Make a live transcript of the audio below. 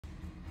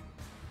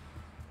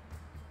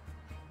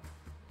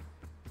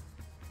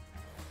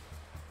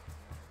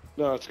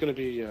No, it's gonna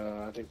be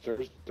I think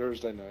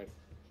Thursday night,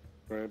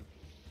 right?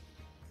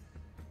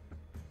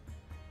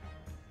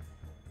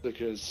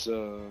 Because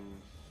well,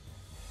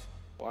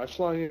 I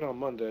fly in on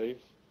Monday,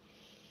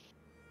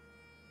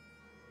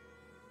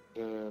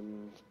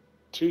 and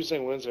Tuesday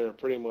and Wednesday are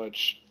pretty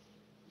much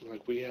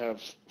like we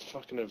have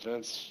fucking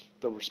events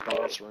that we're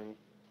sponsoring.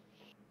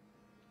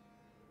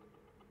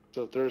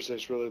 So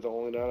Thursday's really the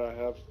only night I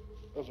have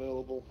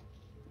available,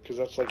 because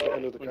that's like the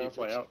end of the conference.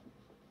 When do you fly out?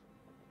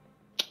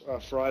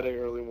 Friday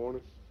early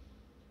morning.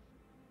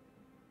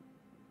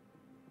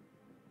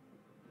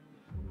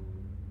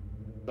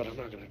 But I'm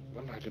not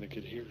gonna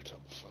get here till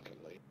fucking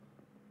late.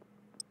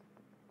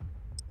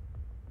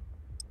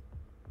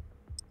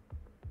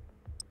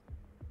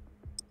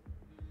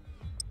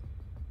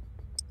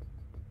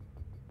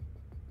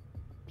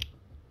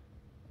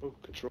 Oh,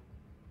 control.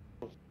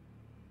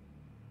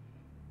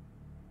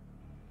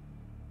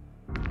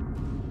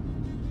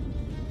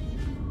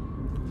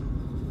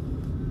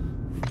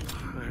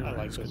 I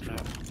like this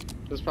map.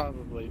 This is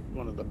probably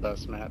one of the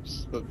best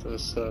maps. But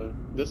this and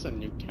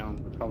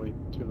Nuketown are probably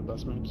two of the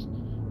best maps.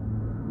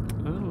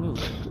 I don't know.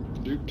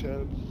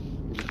 Nuketown.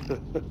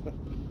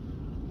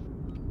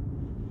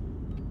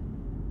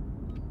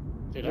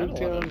 Dude, I had a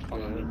lot of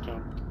fun on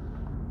Nuketown.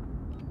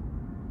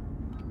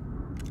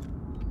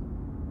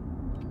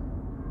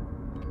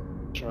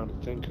 Trying to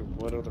think of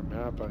what other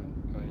map I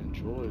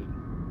enjoyed.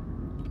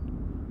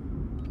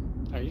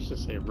 I used to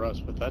say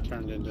Rust, but that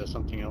turned into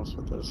something else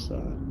with this.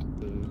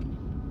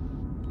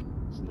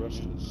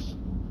 Rust is...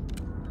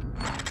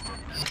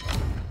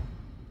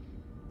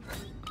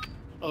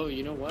 Oh,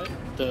 you know what?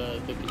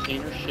 The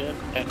container ship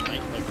at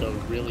night, like the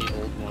really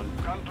old one.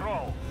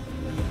 Control.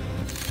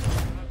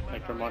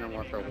 Like from Modern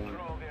Warfare 1.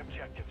 Alright,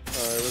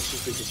 let's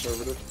just be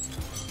conservative.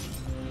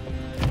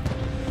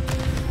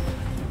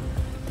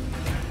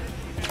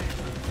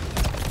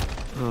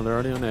 Oh, they're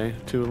already on A.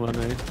 2 on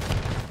A.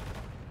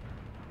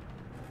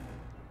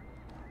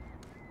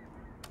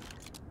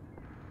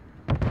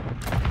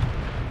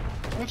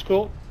 That's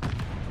cool.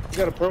 You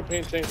got a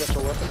propane tank, that's a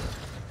weapon.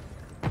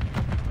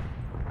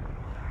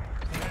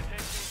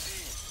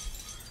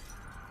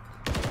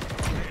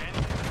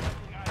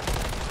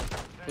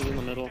 He's in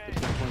the middle,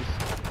 between points.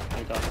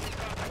 I got it.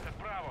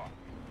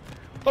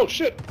 Oh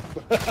shit!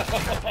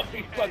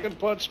 He fucking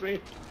punched me.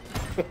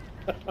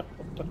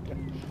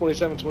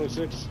 27,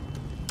 26.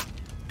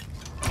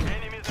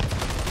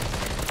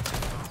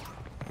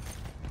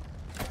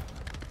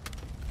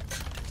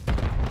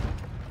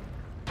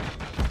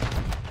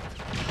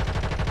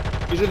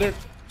 He's in there.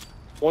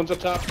 One's up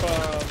top,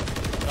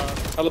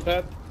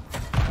 helipad.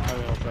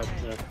 Helipad,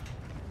 yeah.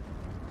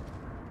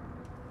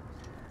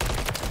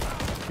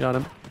 Got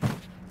him.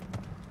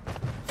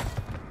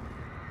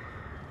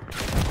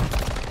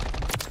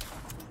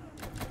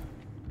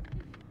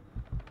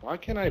 Why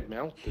can't I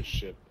mount this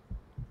shit?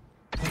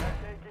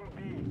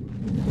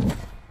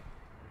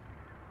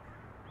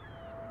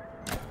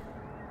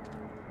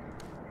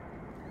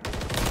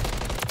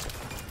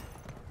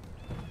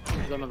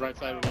 He's on the right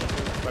side of the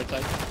right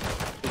side.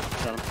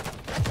 Got him.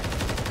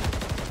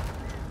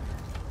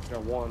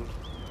 Got one.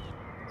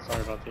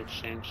 Sorry about the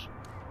exchange.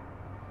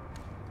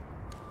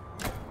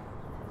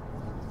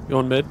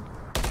 Going mid.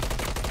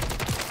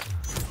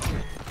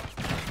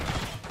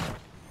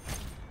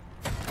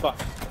 Fuck.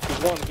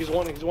 He's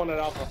one at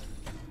Alpha.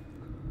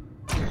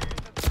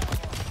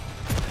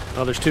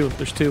 Oh, there's two.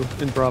 There's two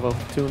in Bravo.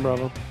 Two in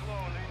Bravo.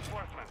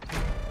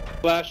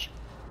 Flash.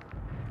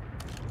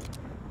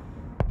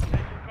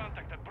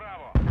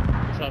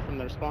 Shot from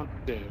their spawn.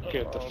 Dude,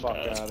 get the fuck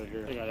out of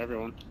here. They got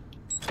everyone.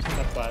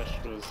 That flash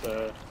was,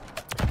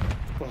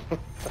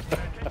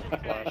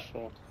 flash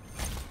full.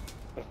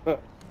 Good,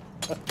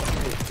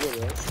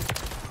 right?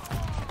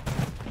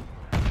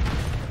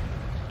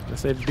 I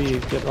saved B.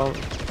 Get all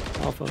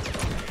Alpha.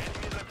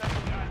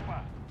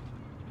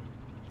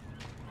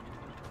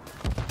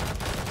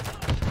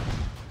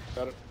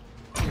 Got it.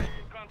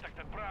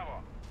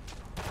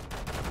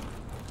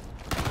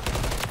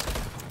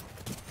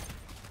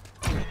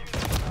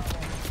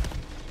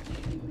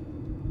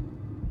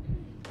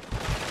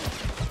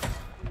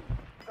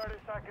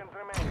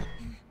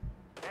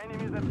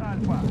 Enemies at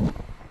Alpha.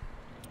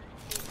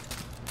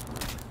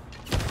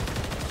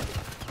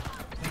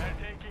 They're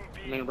taking B.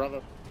 Man,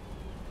 brother.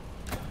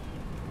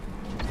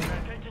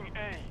 They're taking A.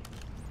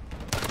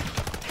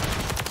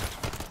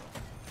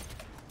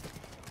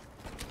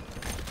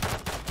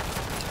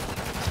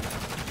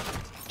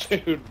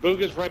 Dude,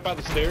 Booga's right by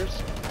the stairs.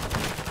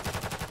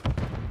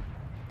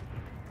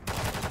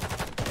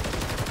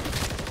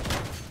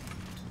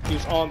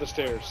 He's on the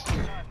stairs.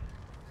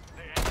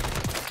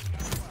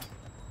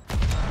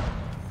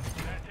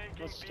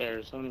 What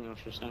stairs? I don't even know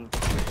what you're saying.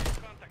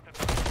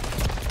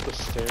 The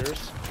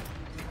stairs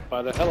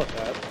by the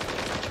helipad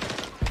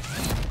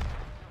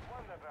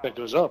that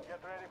goes up. Get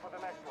ready for the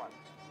next one.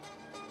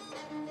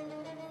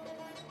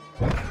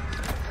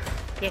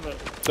 Yeah, but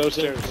Those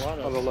there's stairs a lot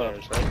of on the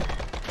left, stairs. right?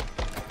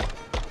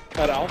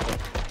 At Alpha.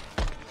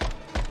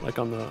 Like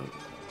on the...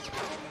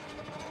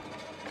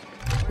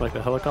 Like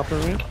the helicopter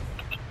ramp?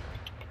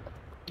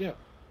 Yeah.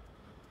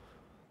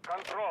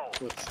 Control.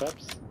 With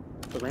steps?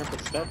 The ramp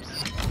with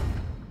steps?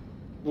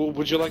 Well,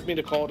 would you like me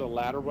to call it a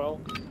ladder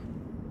well?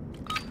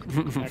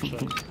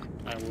 Actually,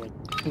 I would.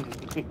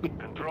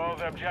 Control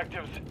the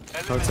objectives.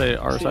 I would say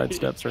our side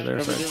steps or their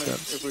if, we're side doing,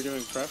 steps. if we're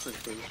doing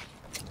preferences.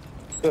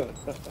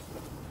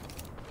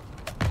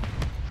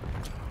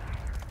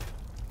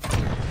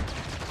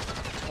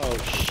 Oh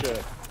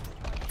shit.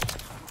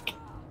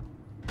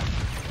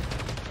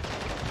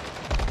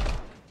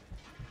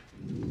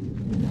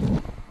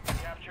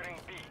 Capturing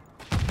B.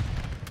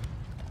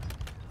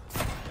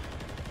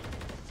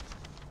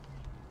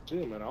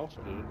 Damn, an alpha,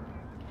 dude.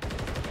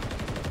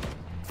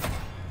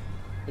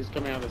 He's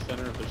coming out of the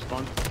center of their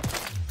spawn.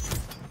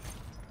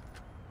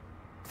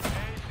 A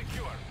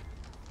secure.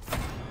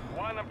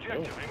 One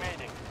objective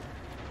remaining.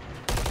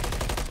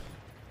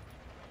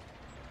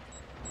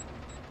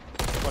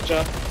 Watch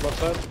out, left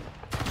side.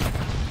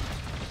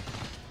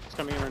 He's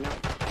coming in right now.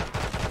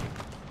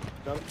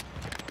 Got him.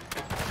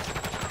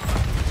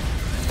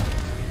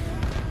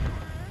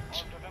 On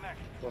to the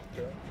next. Left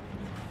there.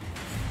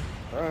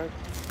 Alright.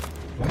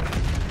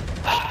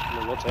 I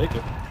mean, we'll take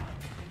it.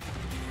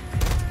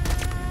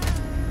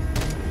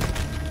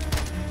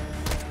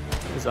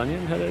 Is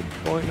Onion headed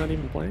boy not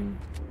even playing?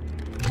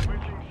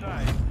 Switching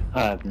sides.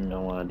 I have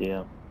no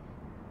idea.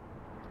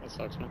 That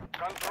sucks, man.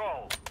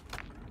 Control.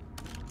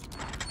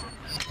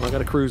 Well, I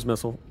got a cruise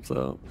missile,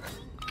 so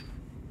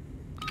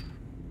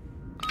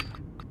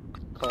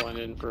Calling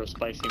in for a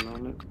spicy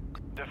moment.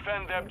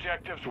 Defend the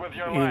objectives with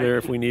your life. either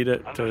if we need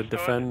it to Understood.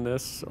 defend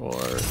this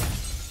or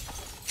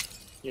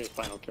Yeah,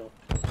 final kill.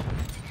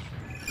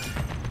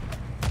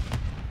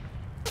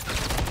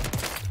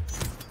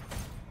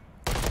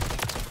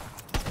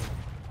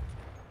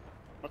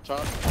 Up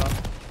top, top.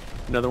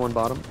 another one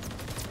bottom.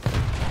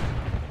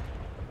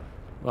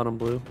 Bottom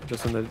blue,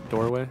 just in the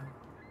doorway.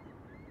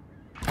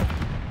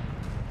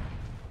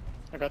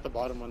 I got the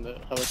bottom one, the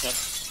helipad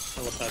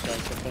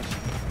guy's up there.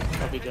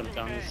 Probably jumped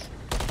down. He's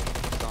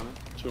on it.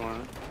 2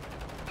 on it.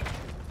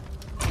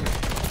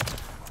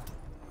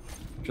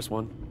 Just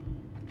one.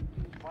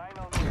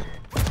 Final.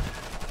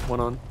 One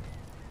on.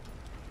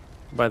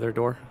 By their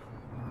door.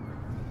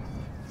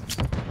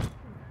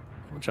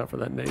 Watch out for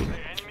that nade. The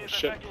enemy is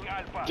Shit. attacking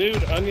Alpha.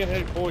 Dude, Onion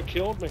Head Boy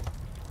killed me.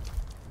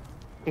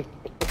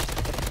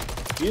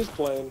 He is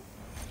playing.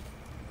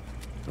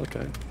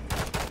 Okay.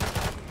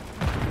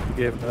 He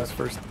gave him his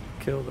first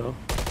kill though.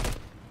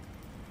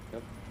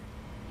 Yep.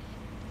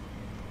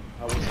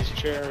 I was his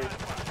cherry.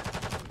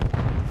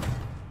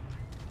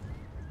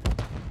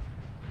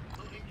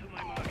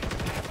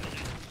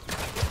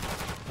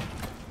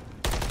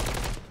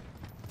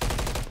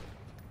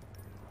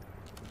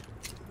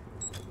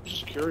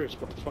 Just curious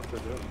what the fuck they're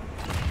doing.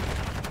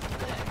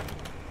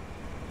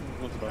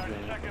 One's above 30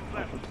 me. seconds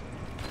left.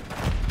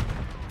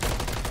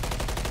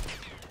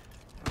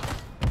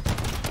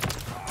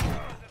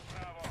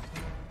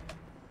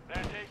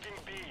 They're taking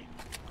B.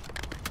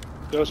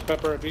 Ghost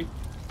Pepper at B.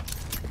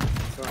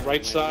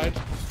 Right side.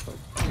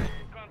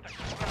 Contact.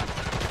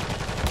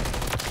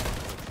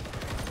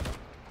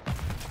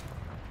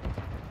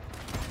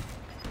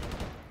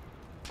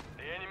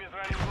 The enemy is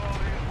running low on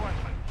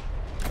reinforcements.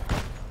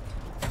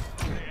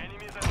 The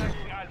enemy is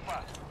attacking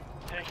Alpha.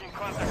 Taking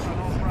contact on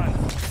all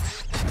fronts.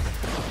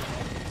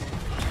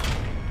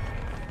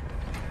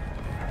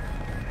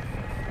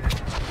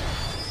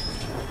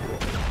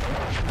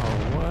 Oh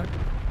what?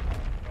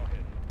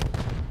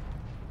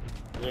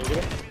 You gonna get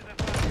it? Enemy is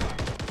at Alpha.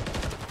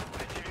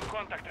 Receiving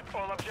contact at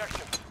all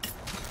objectives.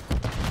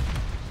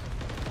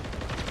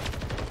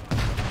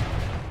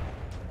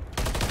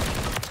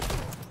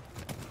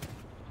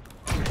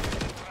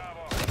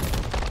 Bravo.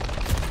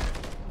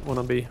 One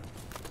on B.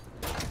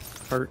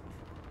 Hurt.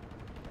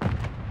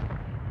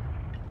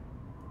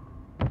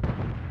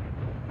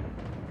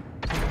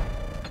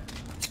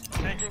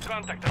 Taking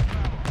contact at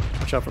Bravo.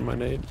 Watch out for my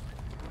nade.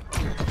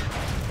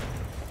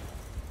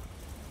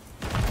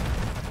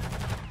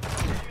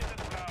 Enemy is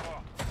at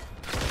Bravo.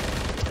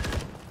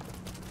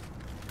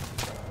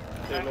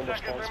 They 10 almost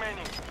seconds lost.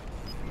 remaining.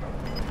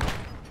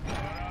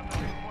 Around the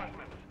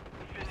reinforcements.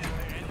 Finish.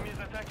 The enemy is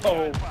attacking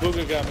Oh, Alpha.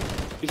 Booga got me.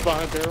 He's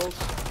behind barrels.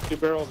 2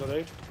 barrels at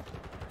A.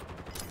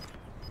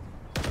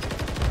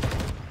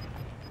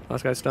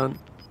 Last guy's stunned.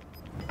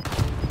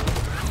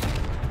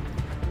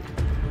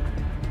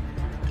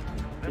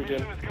 The Who did?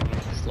 mission is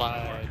complete.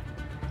 Slide.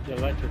 The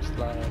electric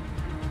slide.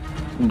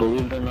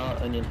 Believe it or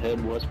not, Onion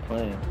Head was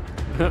playing.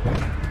 Yeah.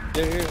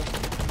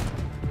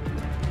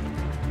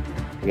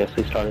 I guess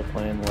he started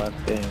playing the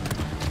last game.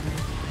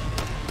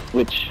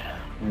 Which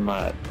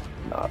might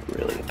not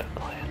really have been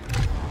playing.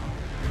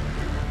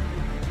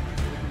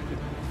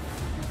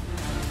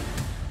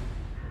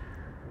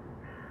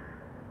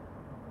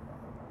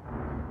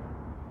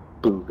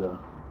 Booga.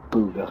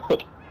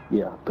 Booga.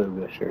 Yeah,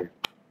 Booga, sure.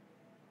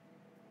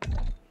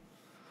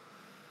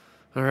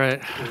 All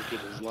right, He'll get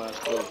his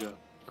last Booga.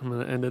 I'm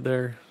gonna end it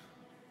there.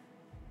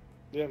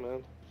 Yeah,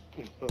 man.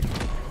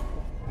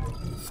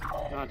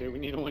 Nah, dude, we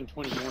need to win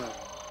 20 more.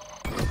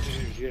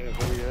 Dude, yeah,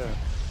 where we at?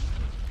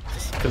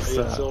 Because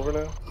Are you at silver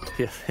now?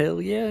 yeah,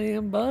 hell yeah, I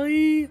am,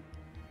 boy.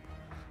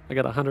 I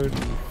got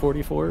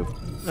 144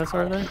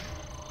 SR there.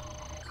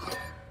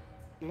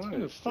 Nice,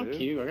 Dude, fuck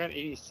dude. you. I got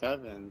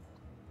 87.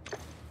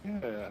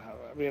 Yeah,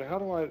 I mean, how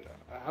do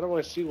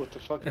I see what the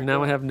fuck? And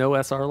now I have no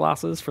SR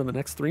losses for the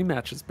next 3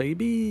 matches,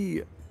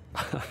 baby.